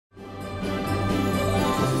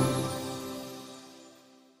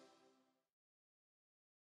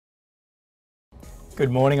Good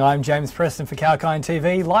morning, I'm James Preston for Kalkine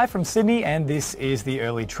TV, live from Sydney, and this is the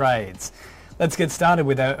early trades. Let's get started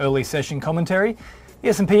with our early session commentary. The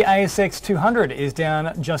S&P ASX 200 is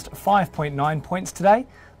down just 5.9 points today.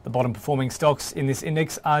 The bottom performing stocks in this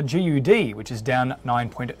index are G.U.D, which is down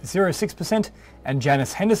 9.06%, and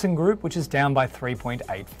JANUS Henderson Group, which is down by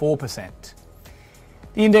 3.84%.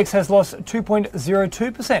 The index has lost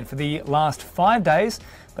 2.02% for the last 5 days,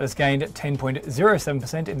 but has gained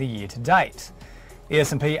 10.07% in the year to date. The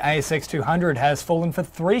S&P ASX 200 has fallen for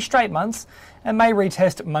 3 straight months and may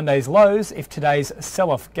retest Monday's lows if today's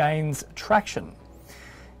sell-off gains traction.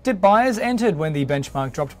 Dip buyers entered when the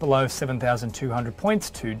benchmark dropped below 7,200 points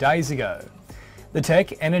 2 days ago. The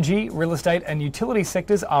tech, energy, real estate and utility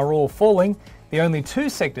sectors are all falling. The only 2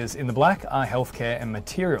 sectors in the black are healthcare and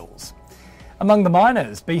materials. Among the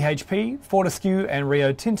miners, BHP, Fortescue and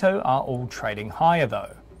Rio Tinto are all trading higher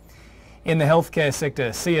though. In the healthcare sector,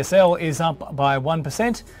 CSL is up by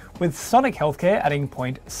 1%, with Sonic Healthcare adding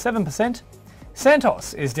 0.7%.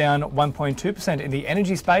 Santos is down 1.2% in the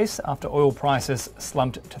energy space after oil prices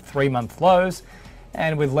slumped to 3-month lows,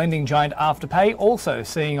 and with lending giant Afterpay also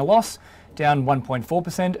seeing a loss, down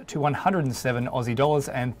 1.4% to 107 Aussie dollars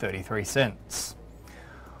and 33 cents.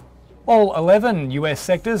 All 11 US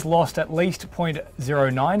sectors lost at least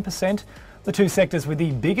 0.09%. The 2 sectors with the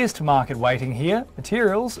biggest market weighting here,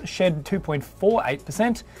 materials, shed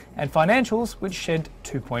 2.48% and financials, which shed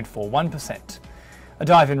 2.41%. A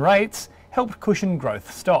dive in rates helped cushion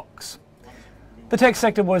growth stocks. The tech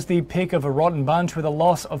sector was the pick of a rotten bunch with a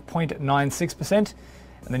loss of 0.96%,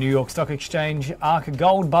 and the New York Stock Exchange ARK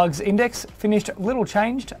Gold Bugs Index finished little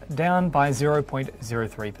changed, down by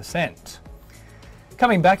 0.03%.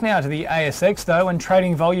 Coming back now to the ASX though, and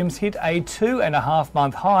trading volumes hit a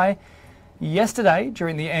 2.5-month high yesterday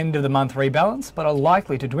during the end of the month rebalance, but are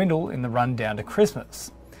likely to dwindle in the run down to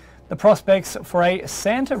Christmas. The prospects for a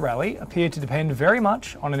Santa rally appear to depend very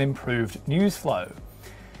much on an improved news flow.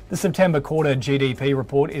 The September quarter GDP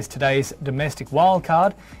report is today's domestic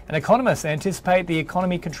wildcard, and economists anticipate the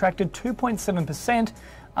economy contracted 2.7%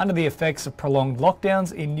 under the effects of prolonged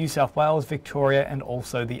lockdowns in New South Wales, Victoria and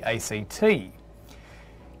also the ACT.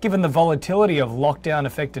 Given the volatility of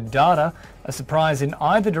lockdown-affected data, a surprise in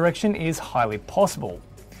either direction is highly possible.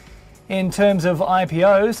 In terms of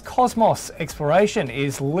IPOs, Cosmos Exploration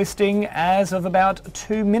is listing as of about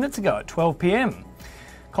 2 minutes ago at 12 p.m.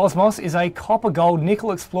 Cosmos is a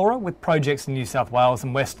copper-gold-nickel explorer with projects in New South Wales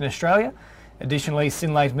and Western Australia. Additionally,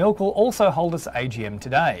 Synlait Milk will also hold its AGM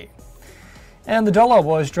today. And the dollar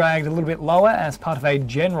was dragged a little bit lower as part of a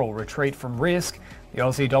general retreat from risk. The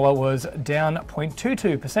Aussie dollar was down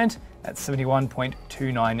 0.22% at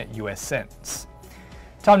 71.29 US cents.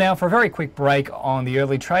 Time now for a very quick break on the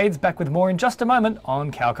early trades. Back with more in just a moment on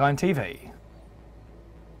Kalkine TV.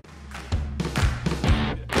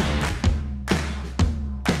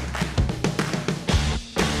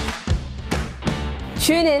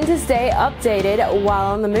 Tune in to stay updated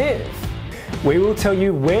while on the move. We will tell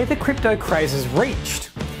you where the crypto craze has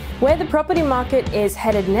reached, where the property market is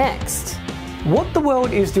headed next, what the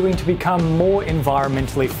world is doing to become more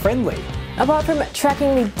environmentally friendly, apart from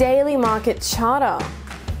tracking the daily market charter.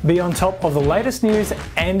 Be on top of the latest news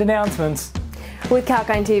and announcements with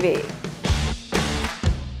Kalkine TV.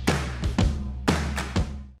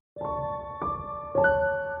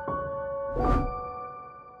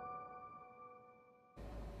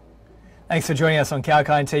 Thanks for joining us on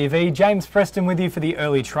Kalkine TV. James Preston with you for the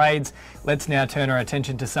early trades. Let's now turn our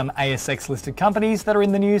attention to some ASX listed companies that are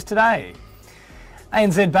in the news today.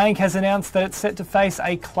 ANZ Bank has announced that it's set to face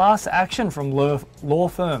a class action from law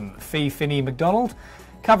firm Fee Finney McDonald,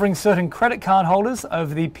 covering certain credit card holders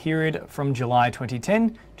over the period from July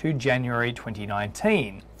 2010 to January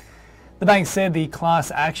 2019. The bank said the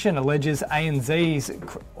class action alleges ANZ's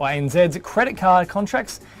credit card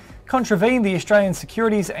contracts contravene the Australian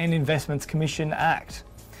Securities and Investments Commission Act.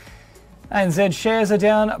 ANZ shares are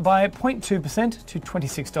down by 0.2% to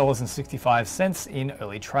 $26.65 in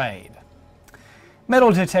early trade.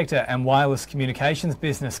 Metal detector and wireless communications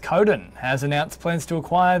business Codan has announced plans to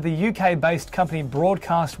acquire the UK-based company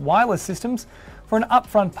Broadcast Wireless Systems for an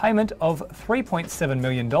upfront payment of $3.7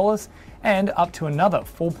 million and up to another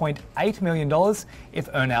 $4.8 million if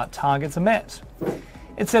earn-out targets are met.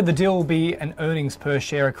 It said the deal will be an earnings per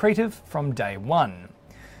share accretive from day one.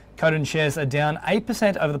 Codan shares are down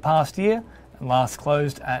 8% over the past year and last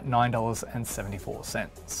closed at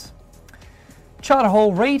 $9.74. Charter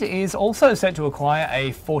Hall REIT is also set to acquire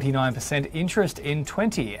a 49% interest in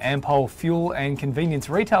 20 Ampol fuel and convenience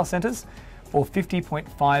retail centres for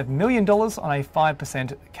 $50.5 million on a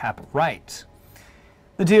 5% cap rate.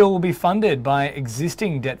 The deal will be funded by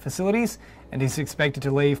existing debt facilities and is expected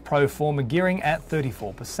to leave pro forma gearing at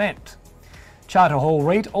 34%. Charter Hall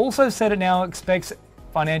REIT also said it now expects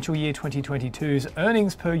financial year 2022's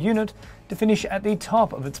earnings per unit to finish at the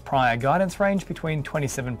top of its prior guidance range between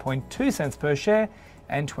 27.2 cents per share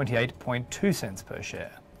and 28.2 cents per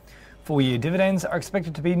share. Full-year dividends are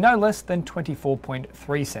expected to be no less than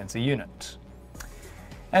 24.3 cents a unit.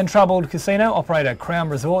 And troubled casino operator Crown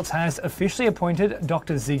Resorts has officially appointed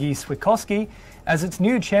Dr. Ziggy Swikowski as its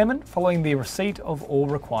new chairman following the receipt of all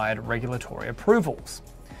required regulatory approvals.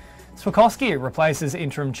 Swikowski replaces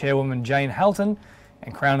interim chairwoman Jane Halton,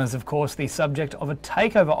 and Crown is of course the subject of a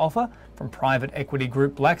takeover offer from private equity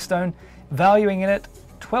group Blackstone, valuing it at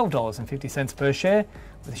 $12.50 per share,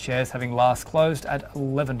 with shares having last closed at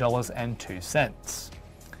 $11.02.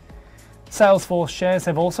 Salesforce shares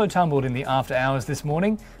have also tumbled in the after hours this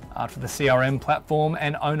morning after the CRM platform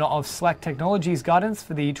and owner of Slack Technologies guidance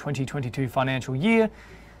for the 2022 financial year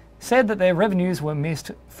said that their revenues were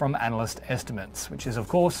missed from analyst estimates, which is of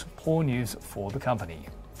course poor news for the company.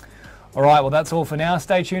 Alright, well that's all for now.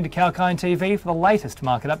 Stay tuned to Kalkine TV for the latest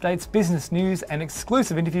market updates, business news and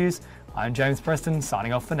exclusive interviews. I'm James Preston,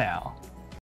 signing off for now.